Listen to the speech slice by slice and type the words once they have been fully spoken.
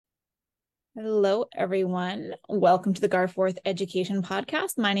Hello, everyone. Welcome to the Garforth Education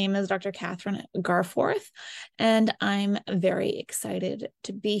Podcast. My name is Dr. Catherine Garforth, and I'm very excited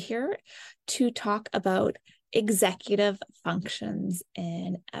to be here to talk about executive functions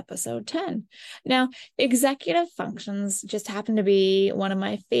in episode 10. Now, executive functions just happen to be one of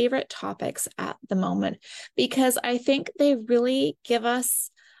my favorite topics at the moment because I think they really give us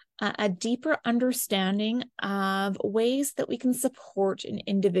a deeper understanding of ways that we can support an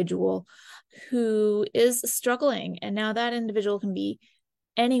individual who is struggling. And now that individual can be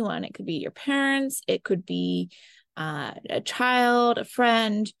anyone. It could be your parents, it could be a child, a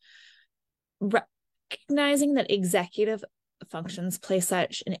friend. Recognizing that executive functions play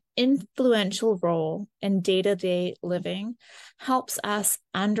such an influential role in day-to-day living helps us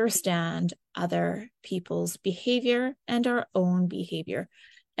understand other people's behavior and our own behavior,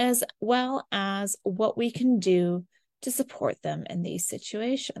 as well as what we can do to support them in these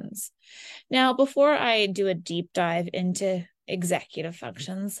situations. Now, before I do a deep dive into executive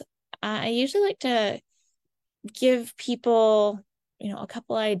functions, I usually like to give people, a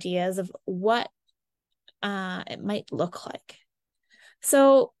couple ideas of what it might look like.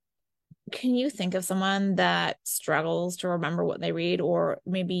 So, can you think of someone that struggles to remember what they read, or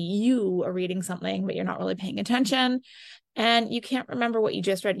maybe you are reading something, but you're not really paying attention and you can't remember what you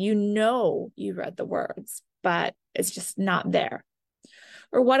just read? You know, you read the words, but it's just not there.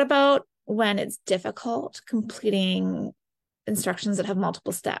 Or what about when it's difficult completing instructions that have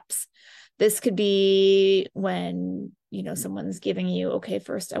multiple steps? This could be when, someone's giving you, okay,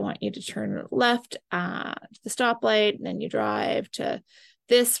 first I want you to turn left to the stoplight, and then you drive to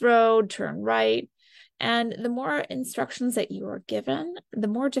this road, turn right. And the more instructions that you are given, the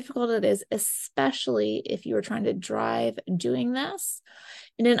more difficult it is, especially if you are trying to drive doing this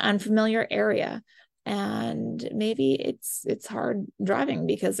in an unfamiliar area. And maybe it's hard driving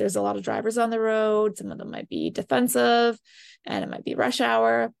because there's a lot of drivers on the road. Some of them might be defensive and it might be rush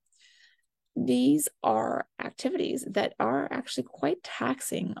hour. These are activities that are actually quite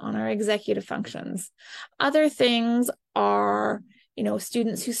taxing on our executive functions. Other things are,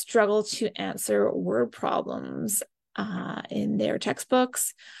 students who struggle to answer word problems in their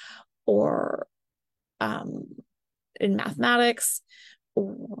textbooks, or in mathematics,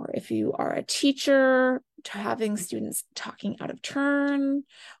 or if you are a teacher, having students talking out of turn,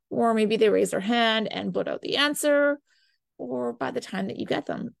 or maybe they raise their hand and blurt out the answer, or by the time that you get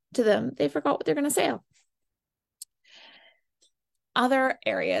them to them, they forgot what they're going to say. Other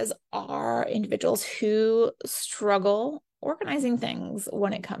areas are individuals who struggle organizing things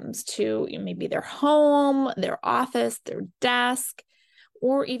when it comes to maybe their home, their office, their desk,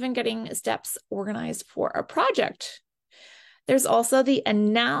 or even getting steps organized for a project. There's also the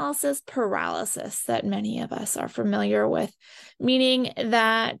analysis paralysis that many of us are familiar with, meaning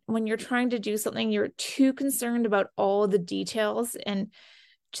that when you're trying to do something, you're too concerned about all the details and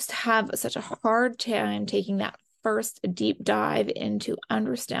just have such a hard time taking that first deep dive into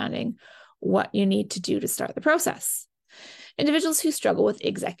understanding what you need to do to start the process. Individuals who struggle with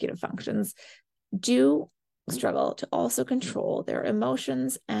executive functions do struggle to also control their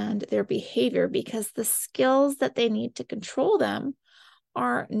emotions and their behavior because the skills that they need to control them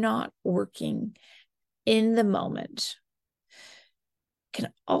are not working in the moment.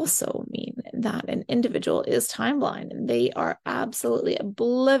 Can also mean that an individual is time blind and they are absolutely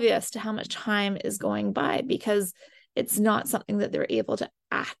oblivious to how much time is going by because it's not something that they're able to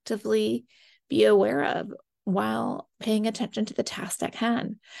actively be aware of while paying attention to the task at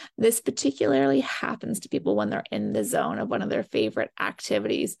hand. This particularly happens to people when they're in the zone of one of their favorite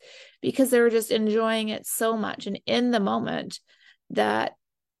activities because they're just enjoying it so much and in the moment that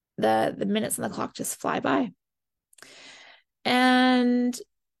the minutes on the clock just fly by. And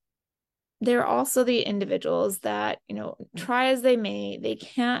there are also the individuals that, try as they may, they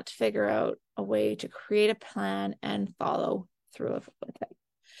can't figure out a way to create a plan and follow through with it.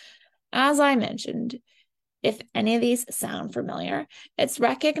 As I mentioned, if any of these sound familiar, it's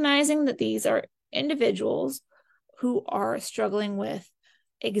recognizing that these are individuals who are struggling with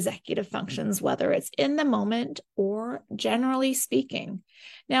executive functions, whether it's in the moment or generally speaking.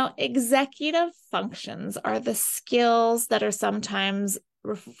 Now, executive functions are the skills that are sometimes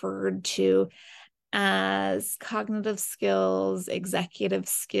referred to as cognitive skills, executive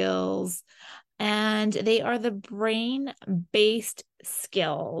skills, and they are the brain-based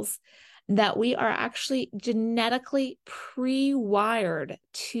skills that we are actually genetically pre-wired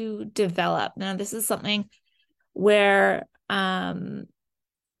to develop. Now, this is something where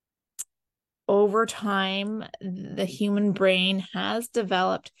over time, the human brain has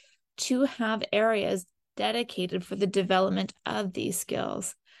developed to have areas dedicated for the development of these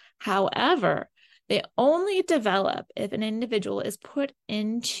skills. However, they only develop if an individual is put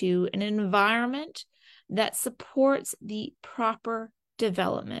into an environment that supports the proper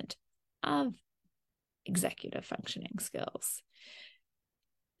development of executive functioning skills.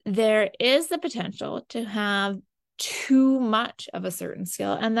 There is the potential to have too much of a certain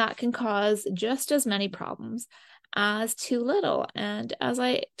skill, and that can cause just as many problems as too little. And as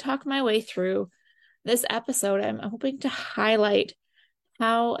I talk my way through this episode, I'm hoping to highlight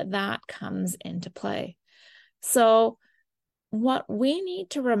how that comes into play. So, what we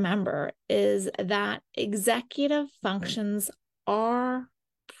need to remember is that executive functions are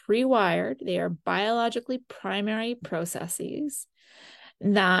pre-wired, they are biologically primary processes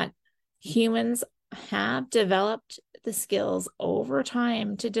that humans have developed the skills over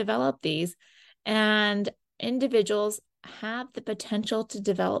time to develop these, and individuals have the potential to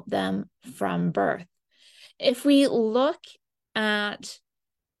develop them from birth. If we look at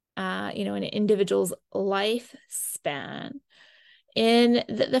an individual's lifespan, in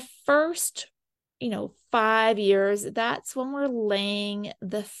the first 5 years, that's when we're laying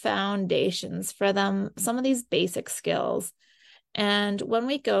the foundations for them, some of these basic skills. And when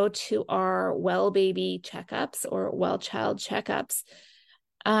we go to our well baby checkups or well child checkups,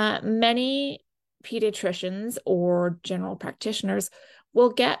 many pediatricians or general practitioners will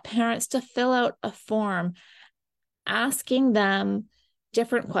get parents to fill out a form asking them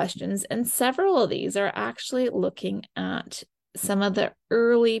different questions. And several of these are actually looking at some of the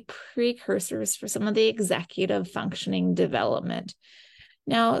early precursors for some of the executive functioning development.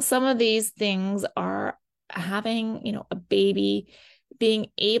 Now, some of these things are having, a baby being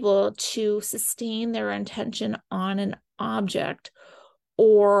able to sustain their attention on an object,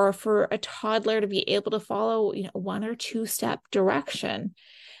 or for a toddler to be able to follow, 1 or 2 step direction.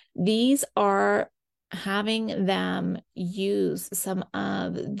 These are having them use some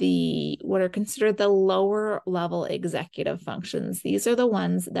of the what are considered the lower level executive functions. These are the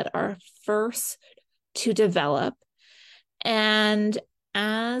ones that are first to develop. And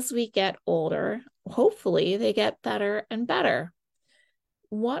as we get older, hopefully they get better and better.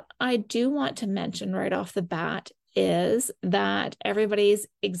 What I do want to mention right off the bat is that everybody's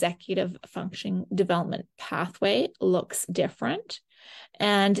executive functioning development pathway looks different.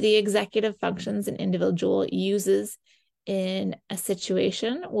 And the executive functions an individual uses in a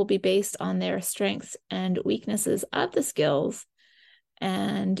situation will be based on their strengths and weaknesses of the skills.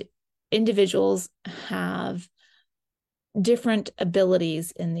 And individuals have different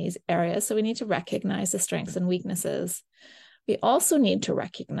abilities in these areas. So we need to recognize the strengths and weaknesses. We also need to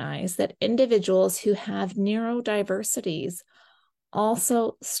recognize that individuals who have neurodiversities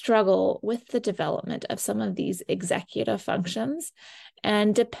also struggle with the development of some of these executive functions.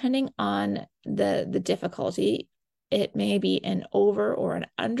 And depending on the difficulty, it may be an over or an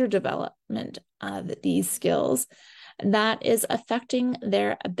underdevelopment of these skills that is affecting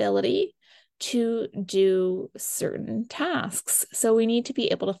their ability to do certain tasks. So we need to be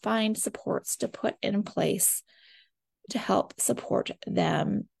able to find supports to put in place to help support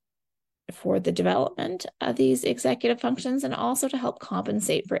them for the development of these executive functions, and also to help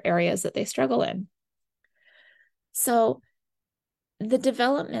compensate for areas that they struggle in. So the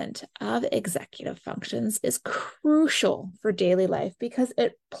development of executive functions is crucial for daily life because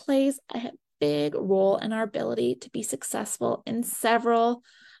it plays a big role in our ability to be successful in several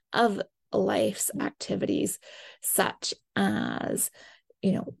of life's activities, such as,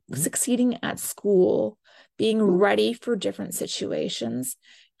 succeeding at school, being ready for different situations,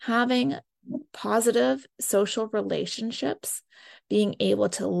 having positive social relationships, being able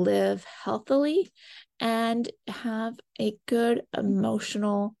to live healthily, and have a good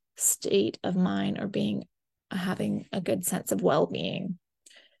emotional state of mind, or having a good sense of well-being.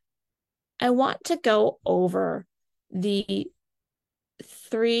 I want to go over the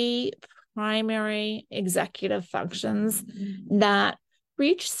 3 primary executive functions that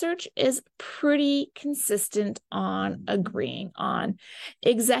research is pretty consistent on agreeing on.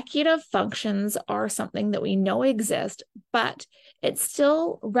 Executive functions are something that we know exist, but it's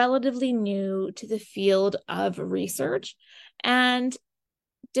still relatively new to the field of research. And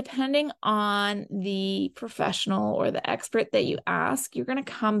depending on the professional or the expert that you ask, you're going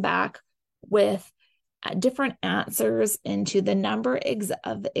to come back with different answers into the number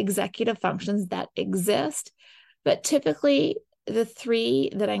of executive functions that exist. But typically, the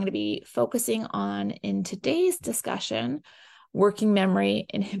 3 that I'm going to be focusing on in today's discussion, working memory,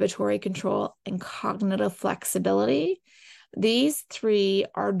 inhibitory control, and cognitive flexibility, these 3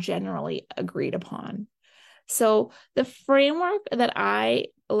 are generally agreed upon. So the framework that I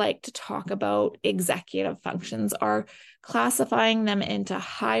like to talk about executive functions are classifying them into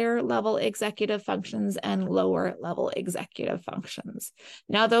higher level executive functions and lower level executive functions.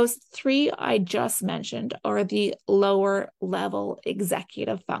 Now, those three I just mentioned are the lower level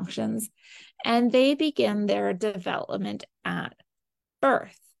executive functions, and they begin their development at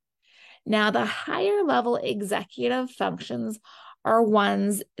birth. Now, the higher level executive functions are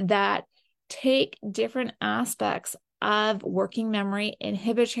ones that take different aspects of working memory,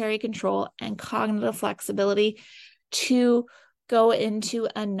 inhibitory control, and cognitive flexibility to go into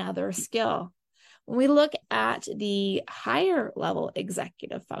another skill. When we look at the higher level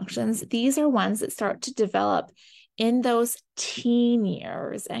executive functions, these are ones that start to develop in those teen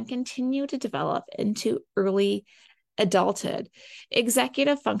years and continue to develop into early adulthood.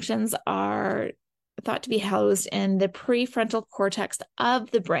 Executive functions are thought to be housed in the prefrontal cortex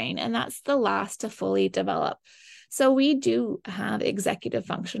of the brain, and that's the last to fully develop. So we do have executive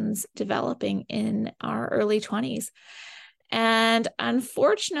functions developing in our early 20s. And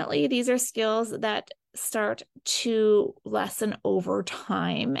unfortunately, these are skills that start to lessen over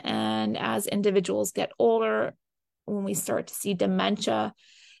time. And as individuals get older, when we start to see dementia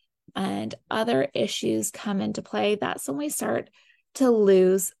and other issues come into play, that's when we start to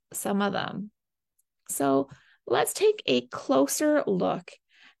lose some of them. So let's take a closer look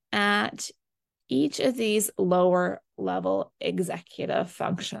at each of these lower level executive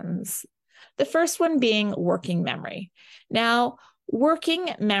functions. The first one being working memory. Now,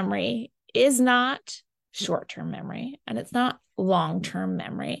 working memory is not short-term memory and it's not long-term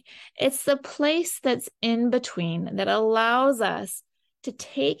memory. It's the place that's in between that allows us to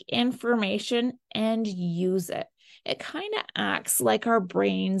take information and use it. It kind of acts like our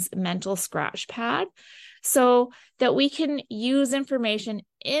brain's mental scratch pad so that we can use information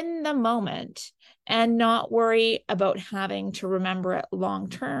in the moment and not worry about having to remember it long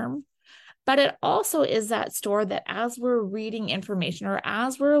term. But it also is that store that as we're reading information or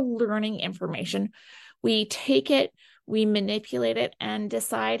as we're learning information, we take it, we manipulate it, and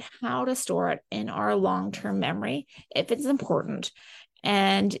decide how to store it in our long-term memory if it's important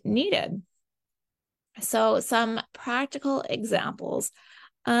and needed. So some practical examples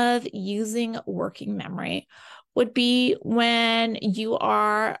of using working memory would be when you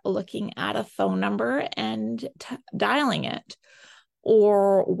are looking at a phone number and dialing it,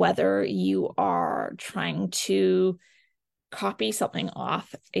 or whether you are trying to copy something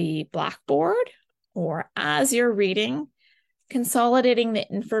off a blackboard, or as you're reading, consolidating the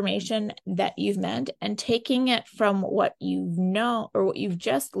information that you've meant and taking it from what you know or what you've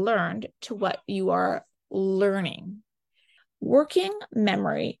just learned to what you are learning. Working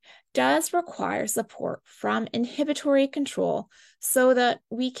memory does require support from inhibitory control so that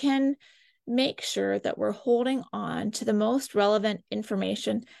we can make sure that we're holding on to the most relevant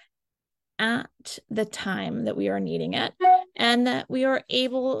information at the time that we are needing it, and that we are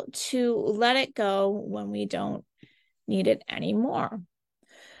able to let it go when we don't need it anymore.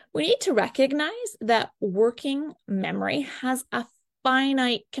 We need to recognize that working memory has a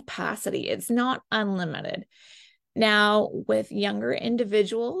finite capacity. It's not unlimited. Now, with younger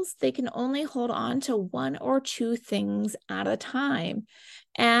individuals, they can only hold on to one or two things at a time.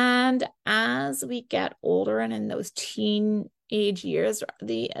 And as we get older and in those teenage years,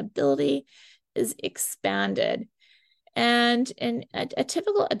 the ability is expanded. And in a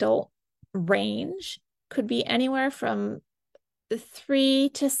typical adult range could be anywhere from 3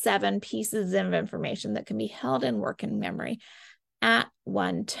 to 7 pieces of information that can be held in working memory at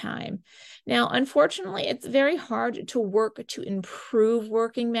one time. Now, unfortunately, it's very hard to work to improve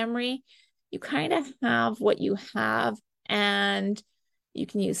working memory. You kind of have what you have, and you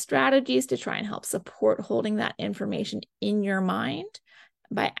can use strategies to try and help support holding that information in your mind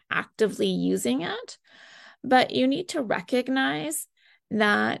by actively using it. But you need to recognize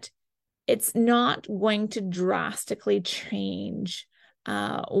that it's not going to drastically change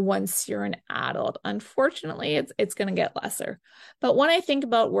once you're an adult. Unfortunately, it's going to get lesser. But when I think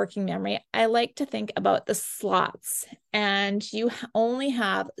about working memory, I like to think about the slots, and you only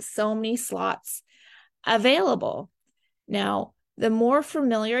have so many slots available. Now, the more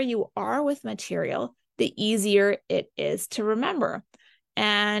familiar you are with material, the easier it is to remember.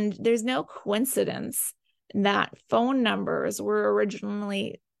 And there's no coincidence that phone numbers were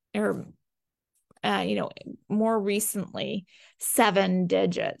originally, or more recently, 7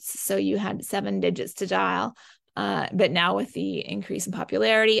 digits. So you had 7 digits to dial. But now with the increase in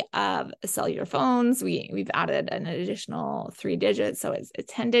popularity of cellular phones, we've added an additional 3 digits. So it's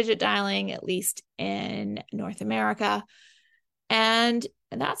 10-digit dialing, at least in North America. And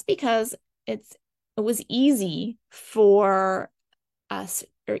that's because it was easy for us,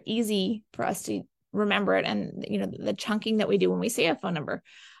 or easy for us to remember it. And, the chunking that we do when we say a phone number,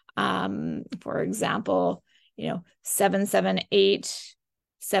 for example, 778,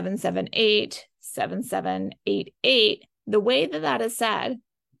 778, 7788, the way that is said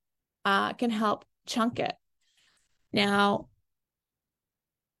can help chunk it. Now,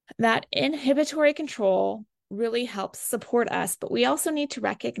 that inhibitory control really helps support us, but we also need to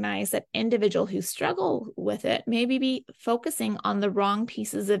recognize that individuals who struggle with it maybe be focusing on the wrong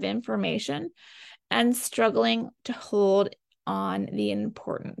pieces of information and struggling to hold on the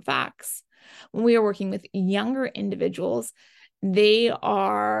important facts. When we are working with younger individuals, they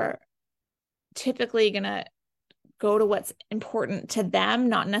are typically going to go to what's important to them,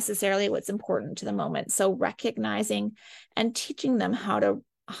 not necessarily what's important to the moment. So recognizing and teaching them how to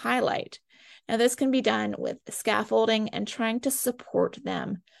highlight. Now, this can be done with scaffolding and trying to support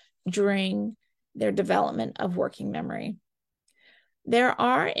them during their development of working memory. There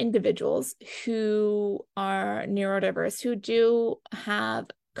are individuals who are neurodiverse who do have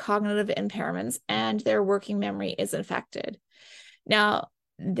cognitive impairments and their working memory is affected. Now,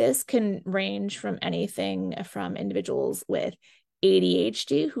 this can range from anything from individuals with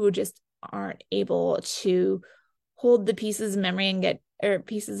ADHD who just aren't able to hold the pieces of memory and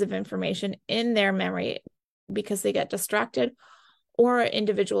pieces of information in their memory because they get distracted, or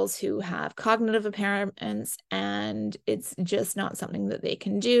individuals who have cognitive impairments and it's just not something that they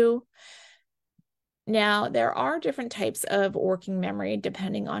can do. Now, there are different types of working memory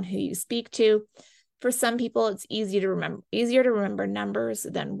depending on who you speak to. For some people, it's easier to remember numbers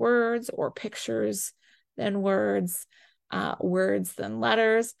than words, or pictures than words, words than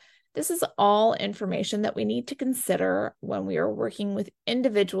letters. This is all information that we need to consider when we are working with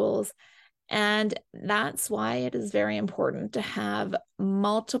individuals. And that's why it is very important to have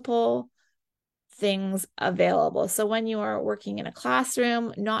multiple things available. So when you are working in a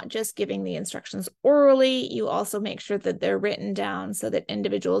classroom, not just giving the instructions orally, you also make sure that they're written down so that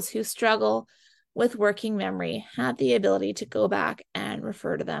individuals who struggle with working memory have the ability to go back and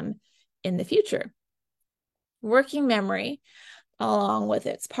refer to them in the future. Working memory, along with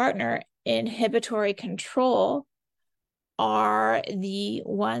its partner, inhibitory control, are the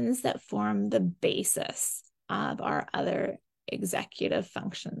ones that form the basis of our other executive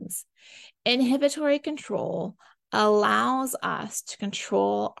functions. Inhibitory control allows us to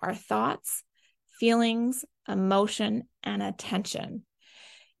control our thoughts, feelings, emotion, and attention.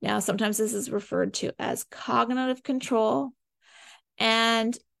 Now, sometimes this is referred to as cognitive control,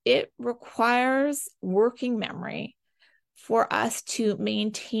 and it requires working memory for us to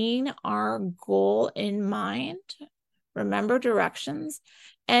maintain our goal in mind, remember directions,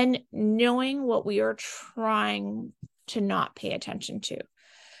 and knowing what we are trying to not pay attention to.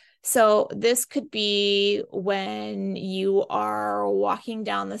 So this could be when you are walking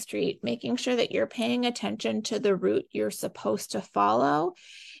down the street, making sure that you're paying attention to the route you're supposed to follow,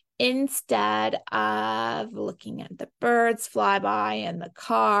 instead of looking at the birds fly by and the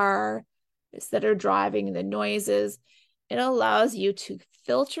car that are driving, the noises. It allows you to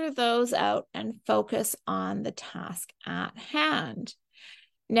filter those out and focus on the task at hand.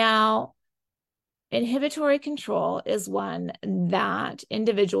 Now, inhibitory control is one that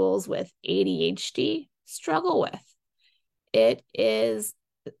individuals with ADHD struggle with.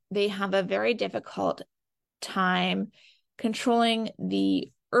 They have a very difficult time controlling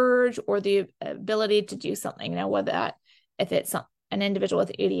the urge or the ability to do something. Now, if it's an individual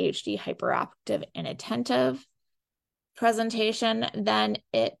with ADHD, hyperactive, inattentive presentation, then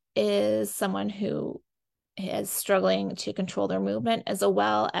it is someone who is struggling to control their movement as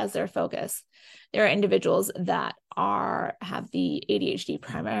well as their focus. There are individuals that have the ADHD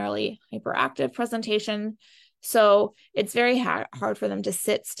primarily hyperactive presentation. So it's very hard for them to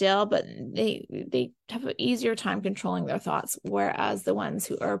sit still, but they have an easier time controlling their thoughts. Whereas the ones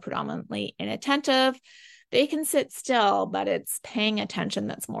who are predominantly inattentive, they can sit still, but it's paying attention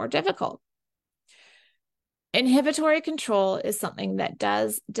that's more difficult. Inhibitory control is something that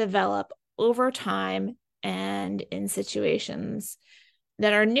does develop over time, and in situations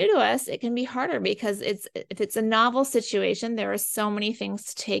that are new to us, it can be harder because if it's a novel situation, there are so many things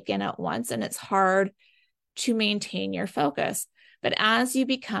to take in at once, and it's hard to maintain your focus. But as you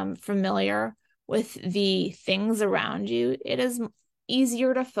become familiar with the things around you, it is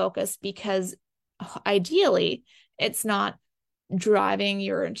easier to focus because ideally it's not driving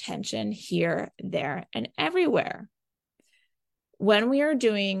your attention here, there, and everywhere. When we are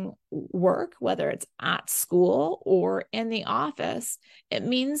doing work, whether it's at school or in the office, it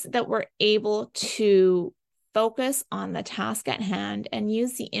means that we're able to focus on the task at hand and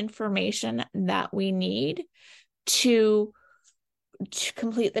use the information that we need to to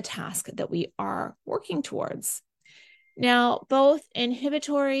complete the task that we are working towards. Now, both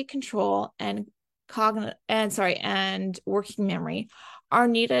inhibitory control and working memory are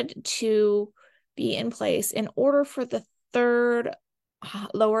needed to be in place in order for the third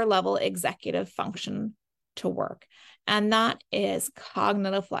lower level executive function to work. And that is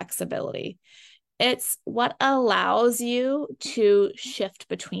cognitive flexibility. It's what allows you to shift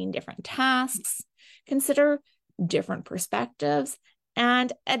between different tasks, consider different perspectives,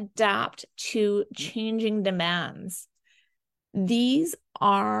 and adapt to changing demands. These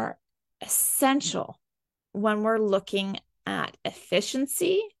are essential when we're looking at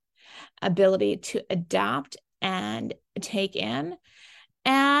efficiency, ability to adapt and take in,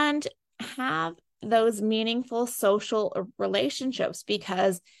 and have those meaningful social relationships,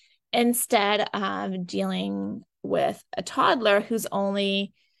 because instead of dealing with a toddler who's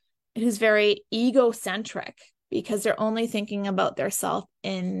very egocentric because they're only thinking about their self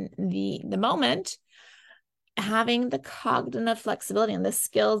in the moment, having the cognitive flexibility and the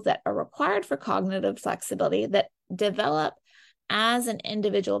skills that are required for cognitive flexibility that develop as an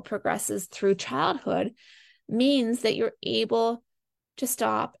individual progresses through childhood means that you're able to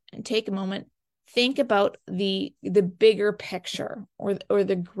stop and take a moment, think about the bigger picture or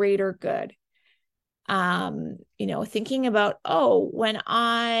the greater good. Thinking about, when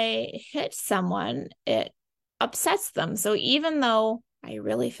I hit someone, it upsets them. So even though I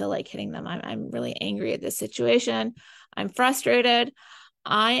really feel like hitting them, I'm really angry at this situation, I'm frustrated,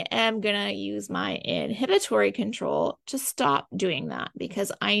 I am going to use my inhibitory control to stop doing that,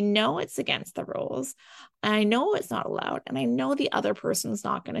 because I know it's against the rules. I know it's not allowed, and I know the other person's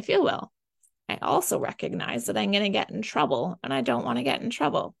not going to feel well. I also recognize that I'm going to get in trouble, and I don't want to get in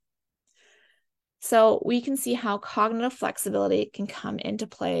trouble. So we can see how cognitive flexibility can come into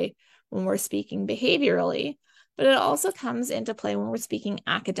play when we're speaking behaviorally, but it also comes into play when we're speaking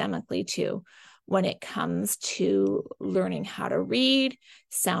academically too, when it comes to learning how to read,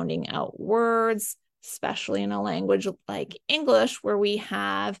 sounding out words, especially in a language like English, where we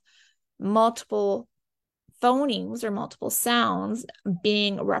have multiple phonemes or multiple sounds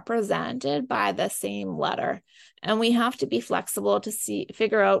being represented by the same letter. And we have to be flexible to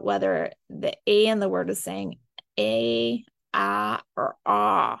figure out whether the A in the word is saying a, or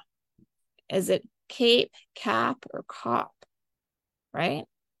ah. Is it cape, cap, or cop, right?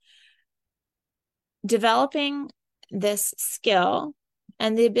 Developing this skill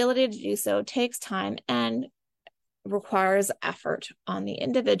and the ability to do so takes time and requires effort on the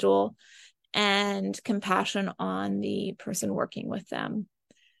individual and compassion on the person working with them.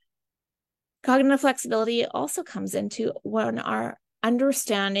 Cognitive flexibility also comes into when our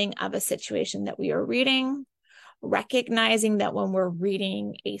understanding of a situation that we are reading, recognizing that when we're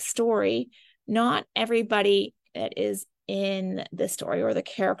reading a story, not everybody that is in the story or the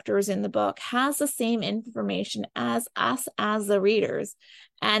characters in the book has the same information as us as the readers.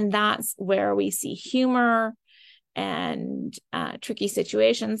 And that's where we see humor and tricky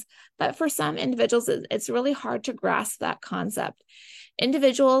situations. But for some individuals, it's really hard to grasp that concept.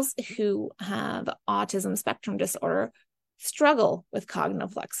 Individuals who have autism spectrum disorder struggle with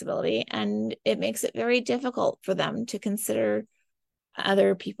cognitive flexibility, and it makes it very difficult for them to consider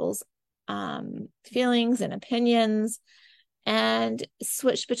other people's feelings and opinions and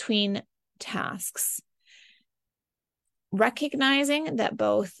switch between tasks. Recognizing that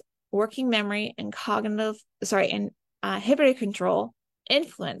both working memory and inhibitory control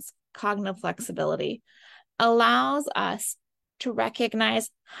influence cognitive flexibility allows us to recognize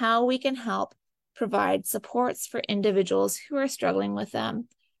how we can help provide supports for individuals who are struggling with them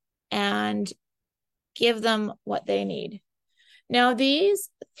and give them what they need. Now, these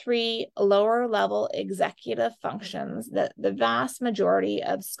three lower level executive functions that the vast majority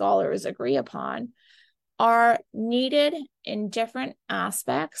of scholars agree upon are needed in different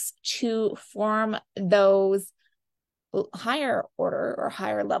aspects to form those higher order or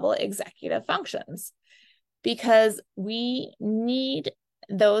higher level executive functions, because we need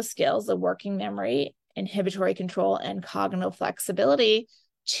those skills of working memory, inhibitory control, and cognitive flexibility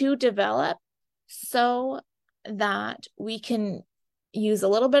to develop so that we can use a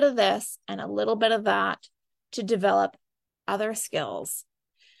little bit of this and a little bit of that to develop other skills.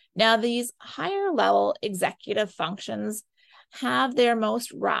 Now, these higher level executive functions have their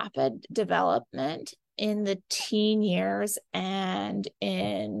most rapid development in the teen years and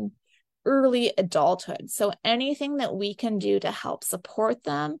in early adulthood. So anything that we can do to help support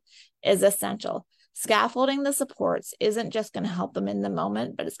them is essential. Scaffolding the supports isn't just going to help them in the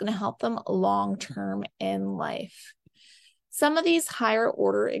moment, but it's going to help them long-term in life. Some of these higher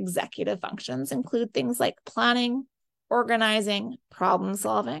order executive functions include things like planning, organizing, problem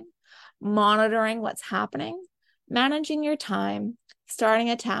solving, monitoring what's happening, managing your time, starting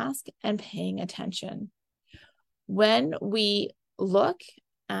a task, and paying attention. When we look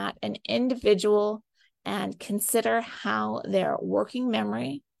at an individual and consider how their working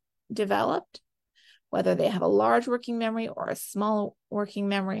memory developed, whether they have a large working memory or a small working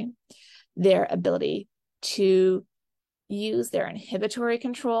memory, their ability to use their inhibitory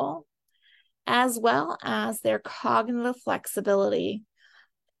control, as well as their cognitive flexibility.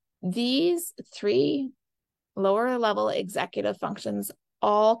 These three lower level executive functions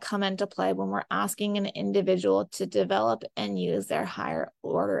all come into play when we're asking an individual to develop and use their higher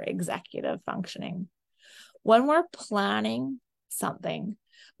order executive functioning. When we're planning something,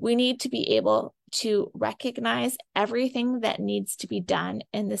 we need to be able to recognize everything that needs to be done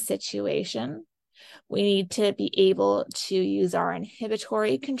in the situation. We need to be able to use our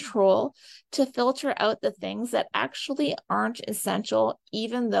inhibitory control to filter out the things that actually aren't essential,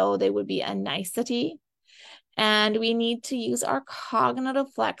 even though they would be a nicety. And we need to use our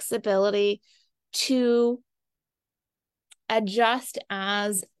cognitive flexibility to adjust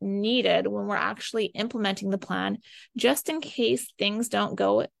as needed when we're actually implementing the plan, just in case things don't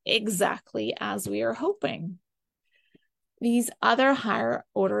go exactly as we are hoping. These other higher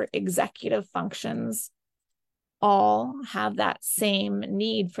order executive functions all have that same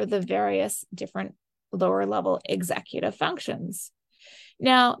need for the various different lower level executive functions.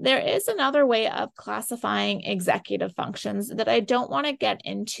 Now, there is another way of classifying executive functions that I don't want to get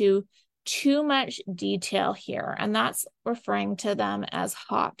into too much detail here, and that's referring to them as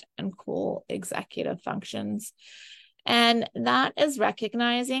hot and cool executive functions. And that is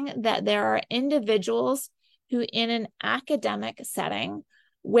recognizing that there are individuals who, in an academic setting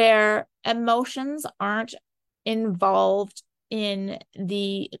where emotions aren't involved in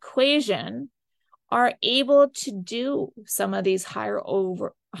the equation, are able to do some of these higher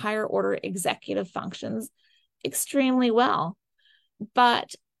order executive functions extremely well.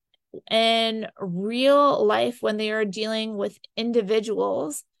 But in real life, when they are dealing with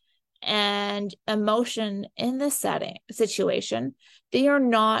individuals and emotion in the situation, they are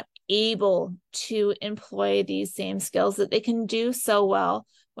not able to employ these same skills that they can do so well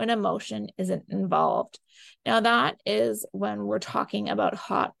when emotion isn't involved. Now, that is when we're talking about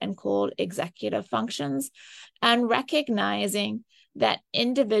hot and cold executive functions, and recognizing that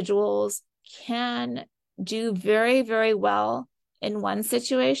individuals can do very, very well in one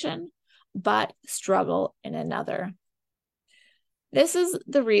situation, but struggle in another. This is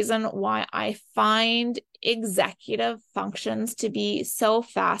the reason why I find executive functions to be so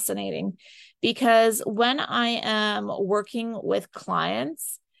fascinating, because when I am working with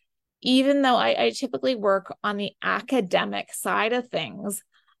clients, even though I typically work on the academic side of things,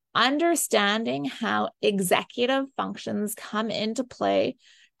 understanding how executive functions come into play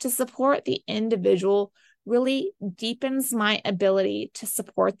to support the individual really deepens my ability to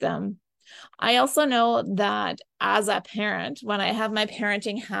support them. I also know that as a parent, when I have my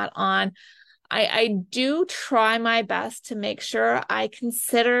parenting hat on, I do try my best to make sure I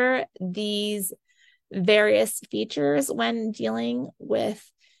consider these various features when dealing with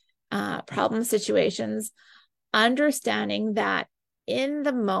problem situations, understanding that in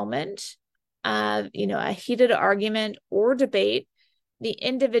the moment of, a heated argument or debate, the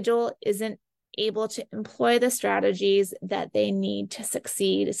individual isn't able to employ the strategies that they need to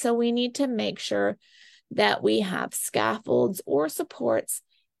succeed. So we need to make sure that we have scaffolds or supports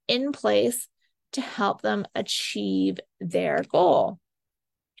in place to help them achieve their goal.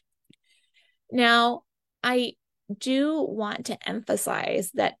 Now, I do want to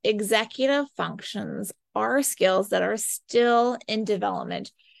emphasize that executive functions are skills that are still in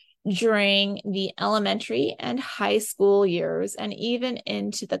development during the elementary and high school years, and even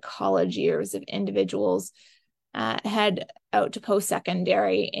into the college years if individuals head out to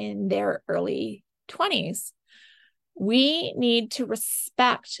post-secondary in their early 20s. We need to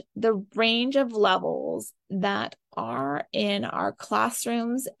respect the range of levels that are in our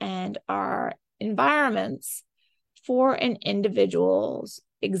classrooms and our environments for an individual's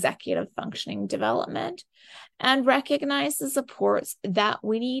executive functioning development, and recognize the supports that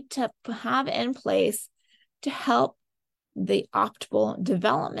we need to have in place to help the optimal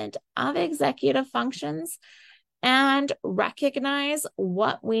development of executive functions, and recognize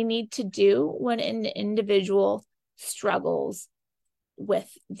what we need to do when an individual struggles with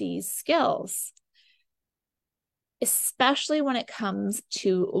these skills, especially when it comes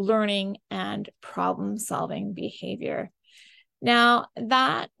to learning and problem-solving behavior. Now,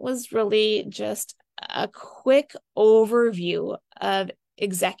 that was really just a quick overview of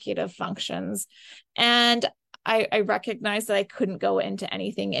executive functions. And I recognize that I couldn't go into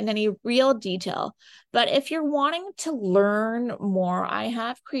anything in any real detail. But if you're wanting to learn more, I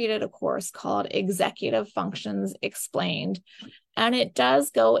have created a course called Executive Functions Explained. And it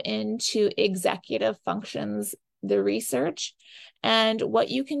does go into executive functions, the research, and what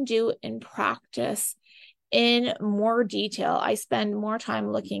you can do in practice in more detail. I spend more time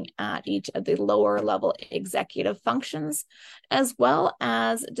looking at each of the lower level executive functions, as well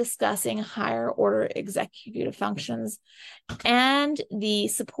as discussing higher order executive functions and the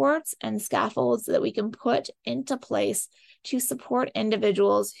supports and scaffolds that we can put into place to support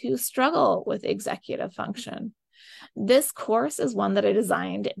individuals who struggle with executive function. This course is one that I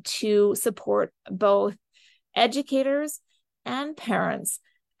designed to support both educators and parents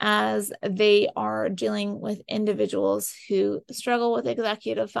as they are dealing with individuals who struggle with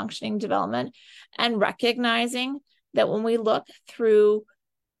executive functioning development, and recognizing that when we look through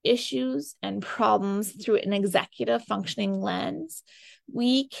issues and problems through an executive functioning lens,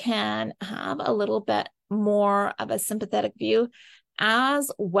 we can have a little bit more of a sympathetic view, as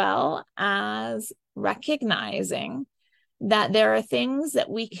well as recognizing that there are things that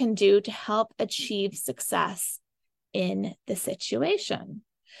we can do to help achieve success in the situation.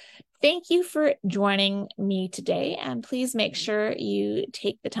 Thank you for joining me today, and please make sure you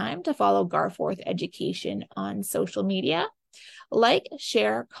take the time to follow Garforth Education on social media. Like,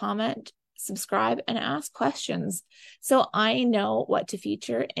 share, comment, subscribe, and ask questions so I know what to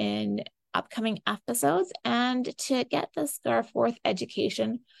feature in upcoming episodes and to get this Garforth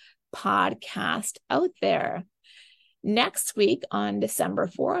Education podcast out there. Next week on December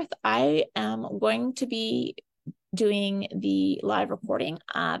 4th, I am going to be doing the live recording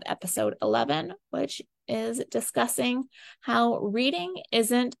of episode 11, which is discussing how reading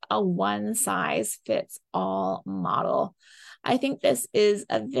isn't a one-size-fits-all model. I think this is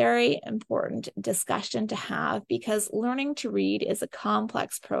a very important discussion to have because learning to read is a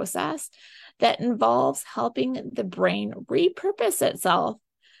complex process that involves helping the brain repurpose itself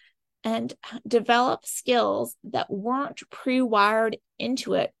and develop skills that weren't pre-wired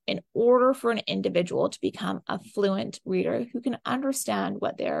into it in order for an individual to become a fluent reader who can understand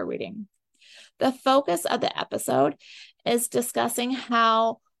what they are reading. The focus of the episode is discussing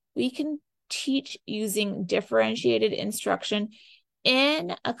how we can teach using differentiated instruction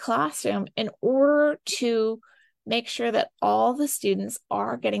in a classroom in order to make sure that all the students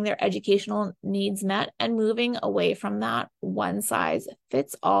are getting their educational needs met and moving away from that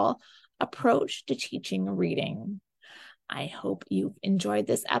one-size-fits-all approach to teaching reading. I hope you've enjoyed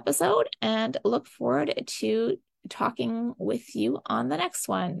this episode and look forward to talking with you on the next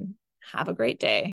one. Have a great day.